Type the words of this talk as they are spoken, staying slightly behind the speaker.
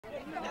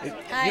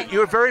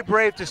You're very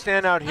brave to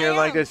stand out here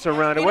like this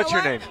surrounded. What's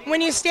your name?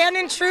 When you stand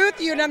in truth,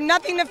 you have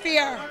nothing to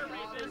fear.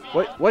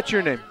 What's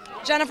your name?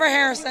 Jennifer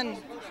Harrison.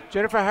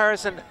 Jennifer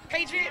Harrison.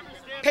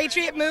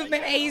 Patriot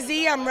Movement AZ.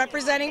 I'm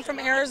representing from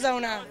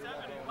Arizona.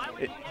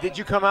 Did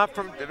you come out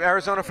from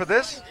Arizona for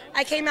this?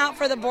 I came out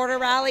for the border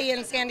rally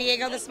in San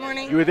Diego this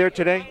morning. You were there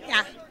today?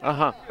 Yeah.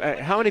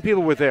 How many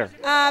people were there?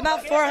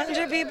 About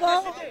 400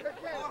 people.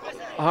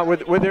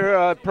 Were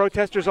there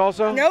protesters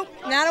also? Nope,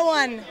 not a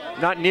one.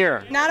 Not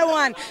near? Not a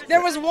one.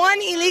 There was one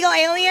illegal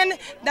alien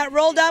that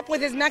rolled up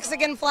with his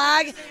Mexican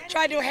flag,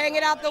 tried to hang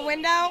it out the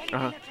window.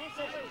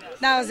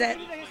 That was it.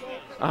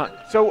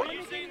 So,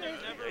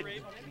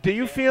 do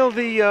you feel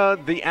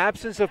the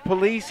absence of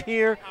police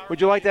here? Would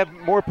you like to have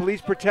more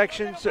police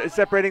protection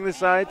separating the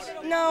sides?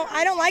 No,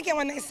 I don't like it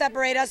when they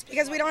separate us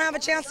because we don't have a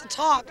chance to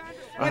talk.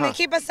 When they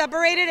keep us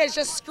separated, it's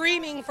just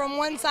screaming from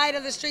one side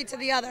of the street to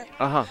the other.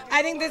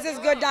 I think this is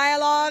good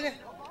dialogue.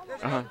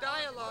 There's no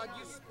dialogue.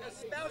 You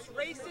espouse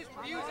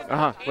racist views.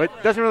 Well, it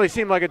doesn't really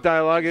seem like a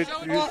dialogue. It's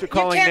used to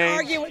calling names. You can't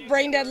argue with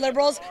brain-dead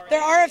liberals.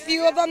 There are a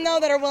few of them, though,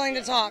 that are willing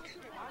to talk.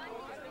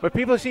 But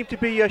people seem to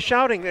be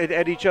shouting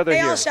at each other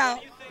here. They all shout.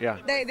 Yeah.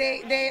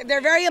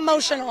 They're very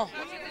emotional.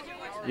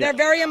 They're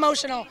very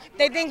emotional.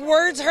 They think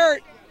words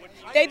hurt.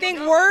 They think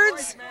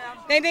words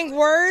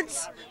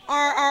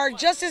are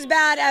just as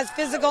bad as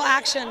physical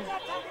action.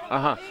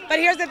 But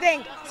here's the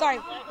thing. Sorry.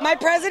 My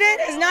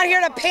president is not here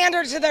to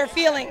pander to their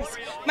feelings.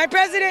 My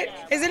president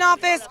is in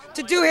office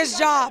to do his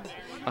job.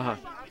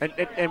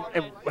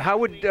 And how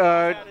would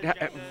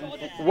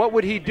what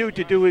would he do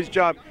to do his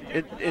job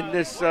in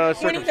this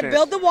circumstance? We need to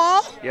build the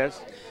wall.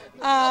 Yes.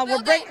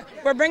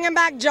 We're bringing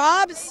back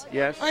jobs.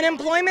 Yes.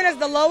 Unemployment is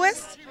the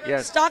lowest.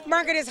 Yes. Stock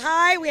market is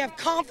high. We have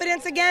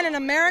confidence again in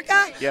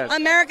America. Yes.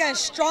 America is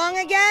strong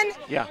again.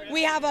 Yeah.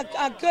 We have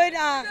a good.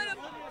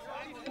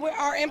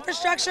 Our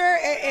infrastructure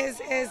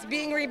is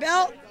being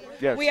rebuilt.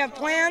 Yes. We have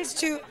plans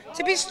to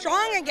be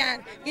strong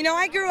again. You know,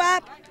 I grew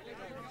up.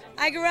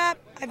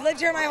 I've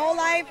lived here my whole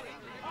life,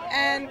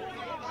 and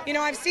you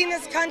know, I've seen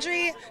this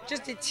country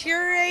just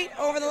deteriorate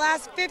over the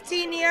last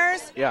 15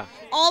 years. Yeah.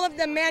 All of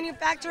the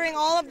manufacturing,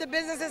 all of the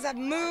businesses have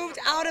moved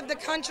out of the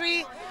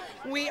country.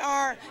 We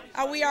have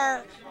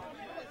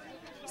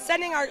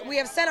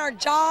sent our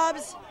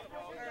jobs.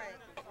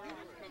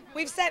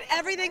 We've sent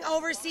everything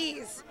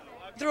overseas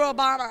through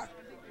Obama.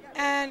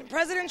 And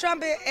President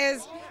Trump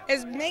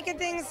is making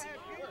things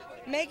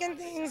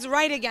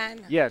right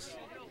again. Yes.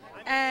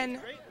 And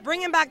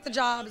bringing back the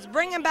jobs,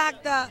 bringing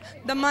back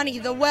the money,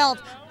 the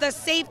wealth, the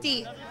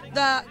safety,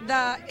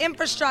 the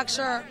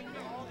infrastructure,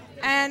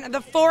 and the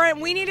foreign.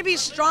 We need to be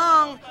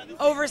strong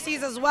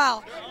overseas as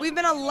well. We've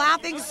been a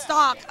laughing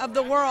stock of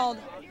the world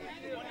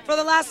for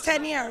the last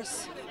 10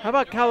 years. How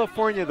about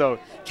California, though?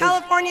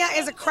 California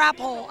is a crap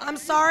hole. I'm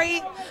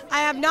sorry. I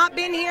have not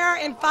been here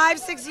in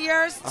 5-6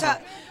 years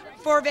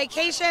for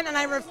vacation, and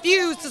I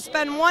refuse to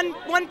spend one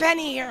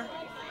penny here.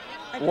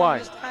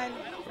 Why?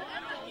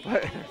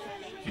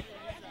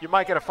 You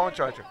might get a phone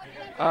charger.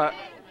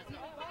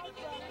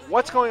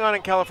 What's going on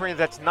in California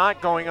that's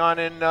not going on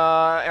in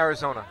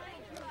Arizona?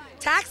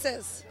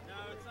 Taxes.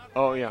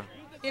 Oh yeah.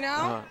 You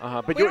know,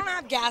 But we don't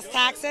have gas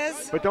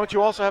taxes. But don't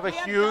you also have a We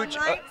have huge?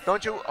 gun rights.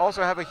 Don't you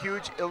also have a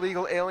huge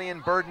illegal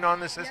alien burden on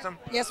the system?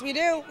 Yes, we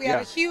do. We have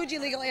Yeah. a huge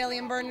illegal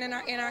alien burden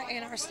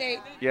in our state.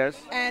 Yes.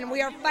 And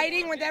we are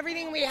fighting with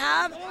everything we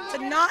have to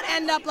not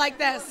end up like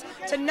this,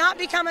 to not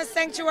become a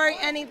sanctuary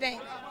anything.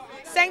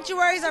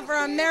 Sanctuaries are for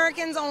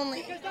Americans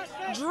only.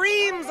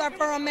 Dreams are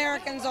for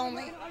Americans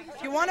only.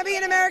 If you want to be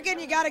an American,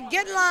 you got to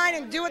get in line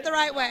and do it the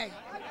right way.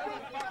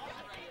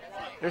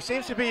 There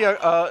seems to be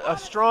a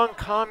strong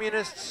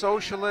communist,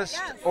 socialist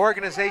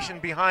organization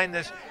behind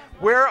this.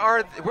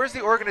 Where's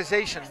the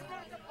organization?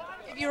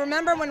 If you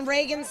remember when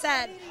Reagan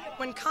said,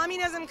 when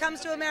communism comes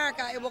to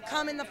America, it will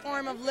come in the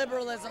form of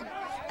liberalism.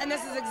 And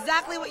this is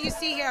exactly what you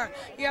see here.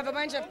 You have a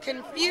bunch of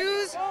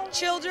confused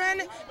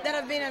children that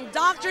have been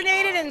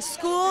indoctrinated in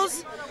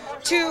schools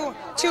to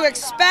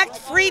expect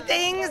free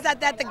things, that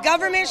the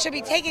government should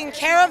be taking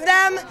care of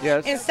them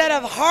instead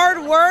of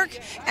hard work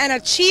and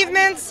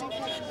achievements.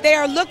 They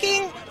are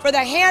looking for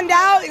the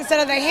handout instead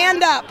of the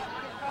hand up.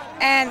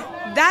 And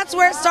that's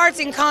where it starts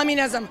in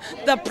communism.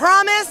 The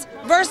promise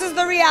versus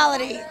the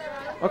reality.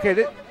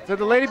 Okay, so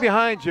the lady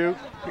behind you,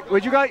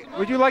 would you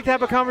like to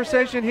have a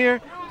conversation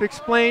here to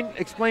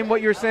explain what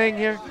you're saying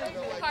here?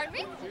 Pardon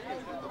me?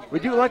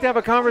 Would you like to have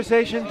a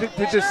conversation to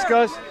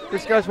discuss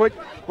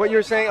what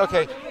you're saying?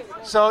 Okay,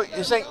 so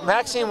you're saying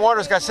Maxine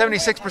Waters got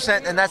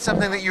 76%, and that's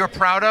something that you're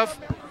proud of?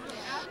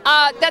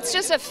 That's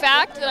just a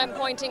fact that I'm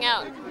pointing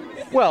out.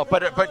 Well,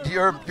 but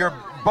you're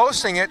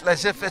boasting it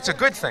as if it's a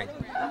good thing.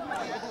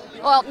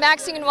 Well,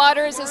 Maxine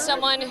Waters is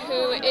someone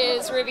who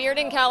is revered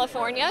in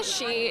California.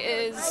 She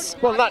is...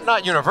 Well,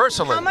 not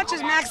universally. How much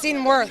is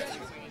Maxine worth?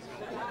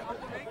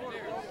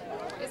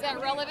 Is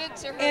that relevant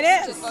to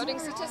her to voting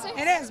statistics?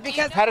 It is,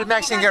 because... How did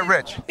Maxine get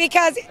rich?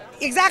 Because,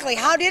 exactly,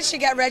 how did she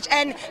get rich?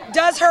 And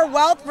does her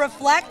wealth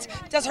reflect,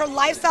 does her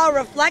lifestyle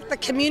reflect the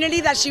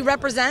community that she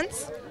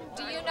represents?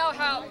 Do you know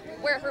how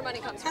where her money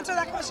comes from. Answer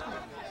that question.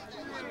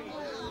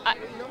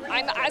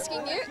 I'm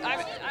asking you.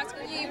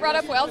 You brought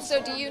up wealth,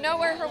 so do you know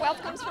where her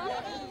wealth comes from?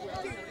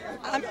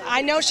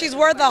 I know she's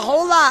worth a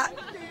whole lot.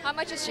 How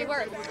much is she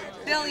worth?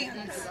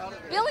 Billions.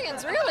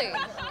 Billions, really?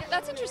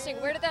 That's interesting.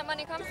 Where did that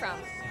money come from?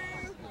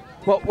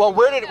 Well,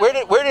 where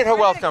did her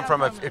wealth come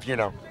from, if you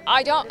know?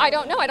 I don't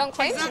know. I don't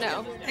claim to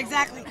know.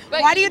 Exactly.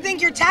 But why do you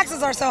think your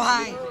taxes are so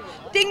high?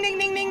 Ding, ding,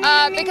 ding, ding,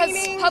 ding, Because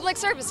ding, ding. public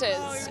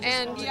services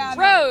and Yeah,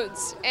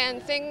 roads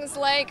and things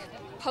like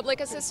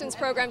public assistance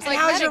programs And like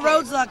how's your Medicaid.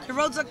 roads look? Your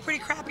roads look pretty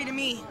crappy to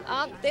me.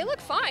 They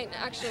look fine,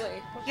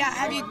 actually. Yeah,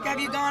 have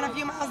you gone a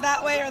few miles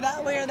that way or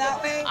that way or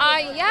that way?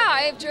 Yeah,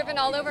 I've driven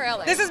all over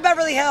LA. This is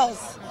Beverly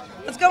Hills.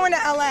 Let's go into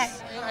LA.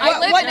 I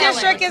live What in LA.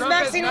 district is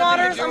Maxine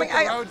Waters?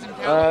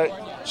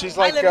 She's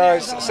like live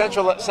in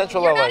central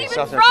You're LA. not even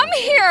South from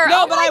here.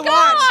 No, oh but my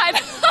I God.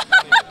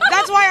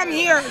 That's why I'm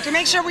here, to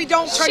make sure we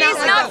don't turn out She's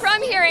like not this.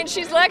 from here, and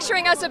she's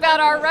lecturing us about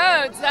our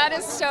roads. That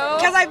is so.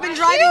 Because I've been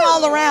driving cute.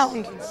 all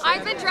around.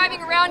 I've been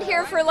driving around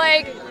here for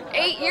like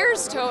 8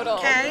 years total.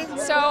 Okay.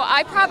 So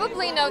I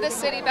probably know this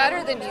city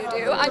better than you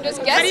do. I'm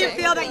just guessing. How do you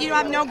feel that you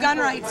have no gun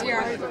rights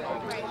here?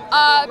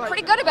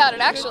 Pretty good about it,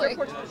 actually.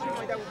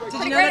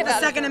 Did you know that the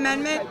Second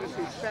Amendment?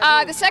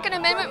 The Second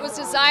Amendment was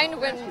designed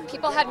when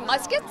people had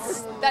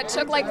muskets that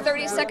took like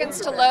 30 seconds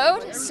to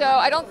load. So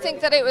I don't think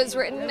that it was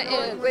written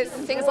with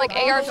things like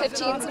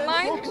AR-15s in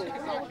mind.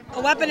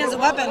 A weapon is a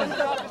weapon.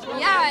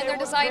 Yeah, and they're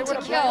designed to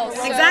kill.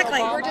 So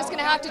Exactly. We're just going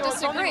to have to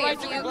disagree.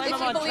 If you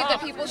believe that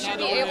people should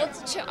be able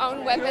to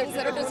own weapons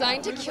that are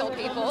designed to kill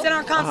people, It's in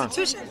our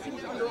Constitution.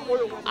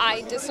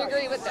 I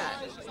disagree with that.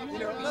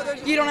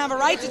 You don't have a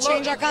right to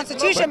change our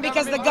Constitution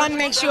because the gun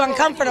makes you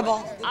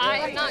uncomfortable. I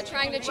am not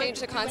trying to change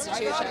the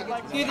Constitution.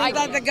 You think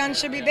that the gun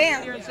should be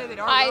banned?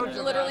 I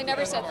literally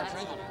never said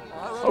that.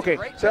 Okay,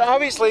 so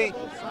obviously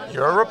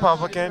you're a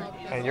Republican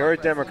and you're a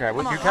Democrat.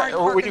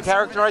 Would you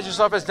characterize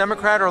yourself as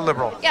Democrat or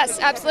liberal? Yes,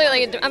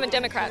 absolutely. I'm a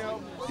Democrat.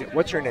 Yeah,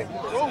 what's your name?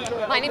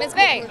 My name is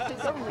Vay.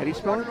 How do you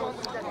spell it?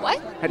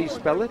 What? How do you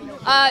spell it?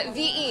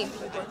 V-E.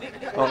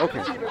 Oh,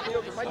 okay.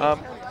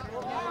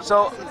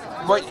 So,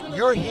 what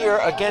you're here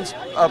against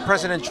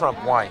President Trump?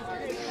 Why?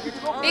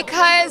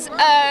 Because,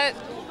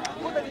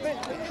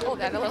 hold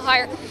that a little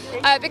higher.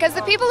 Because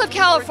the people of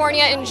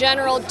California in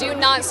general do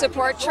not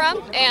support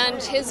Trump,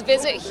 and his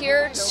visit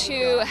here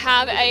to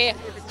have a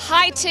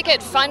high-ticket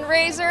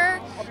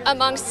fundraiser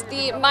amongst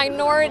the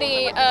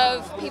minority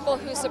of people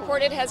who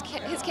supported his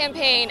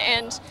campaign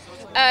and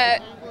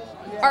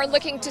are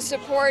looking to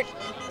support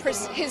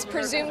his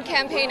presumed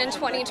campaign in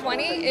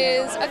 2020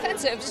 is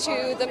offensive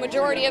to the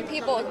majority of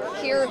people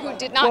here who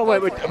did not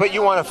vote. But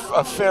you want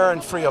a fair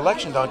and free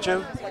election, don't you?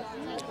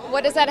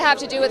 What does that have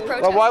to do with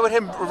protest? Well, why would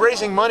him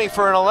raising money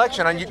for an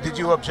election? Did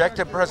you object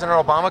to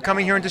President Obama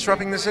coming here and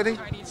disrupting the city?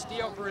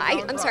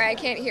 I'm sorry, I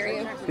can't hear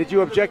you. Did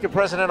you object to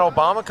President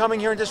Obama coming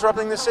here and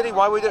disrupting the city?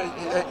 Why would?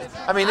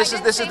 I mean, this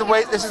is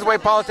the way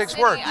politics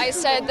work. I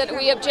said that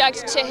we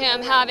object to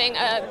him having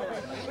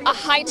a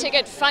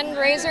high-ticket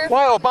fundraiser.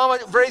 Why? Obama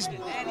raised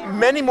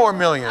many more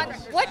millions.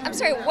 What? I'm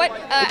sorry. What?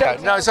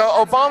 So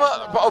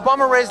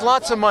Obama raised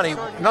lots of money.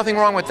 Nothing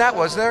wrong with that,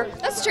 was there?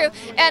 That's true.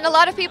 And a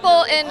lot of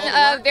people in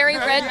very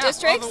red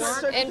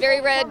districts, in very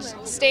red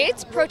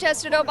states,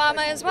 protested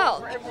Obama as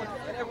well.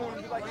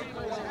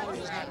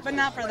 But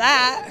not for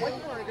that.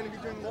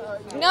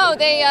 No,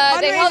 they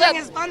held up Fundraising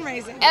is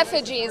fundraising.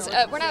 effigies.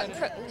 We're not.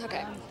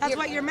 Okay. That's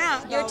what you're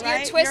mad. You're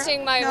right?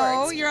 twisting my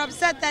No, words. you're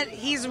upset that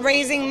he's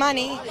raising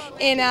money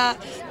in a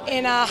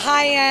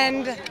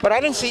high-end. But I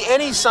didn't see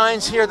any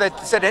signs here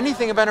that said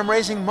anything about him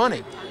raising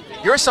money.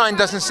 Your sign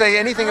doesn't say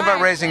anything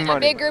about raising A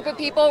money. big group of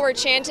people were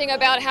chanting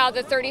about how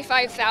the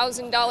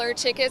 $35,000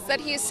 tickets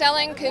that he's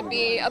selling could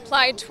be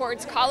applied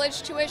towards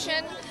college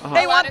tuition.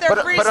 They want their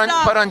free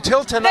stuff. But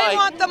until They tonight,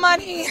 want the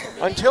money.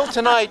 until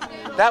tonight,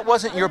 that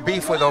wasn't your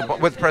beef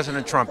with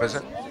President Trump, is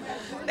it?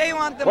 They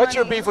want the What's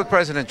your money. beef with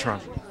President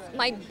Trump?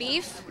 My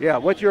beef? Yeah,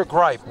 what's your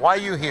gripe? Why are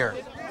you here?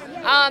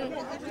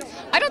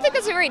 I don't think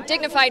that's a very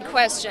dignified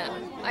question.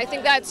 I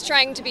think that's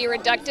trying to be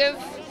reductive.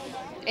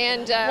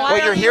 And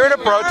Well, you're here to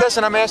protest,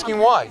 and I'm asking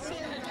why.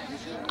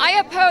 I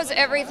oppose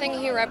everything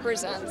he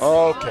represents.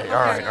 Okay, all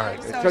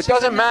right. So it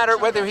doesn't matter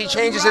whether he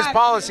changes his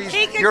policies.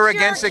 He could You're cure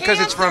against it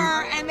because it's from.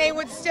 cancer, and they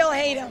would still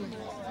hate him.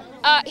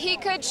 He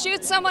could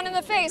shoot someone in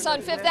the face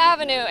on Fifth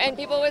Avenue, and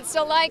people would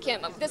still like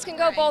him. This can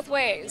go both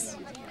ways.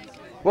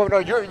 Well, no,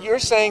 you're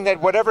saying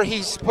that whatever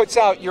he puts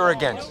out, you're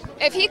against.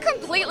 If he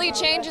completely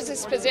changes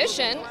his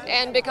position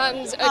and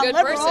becomes a good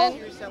liberal. person.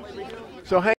 So hang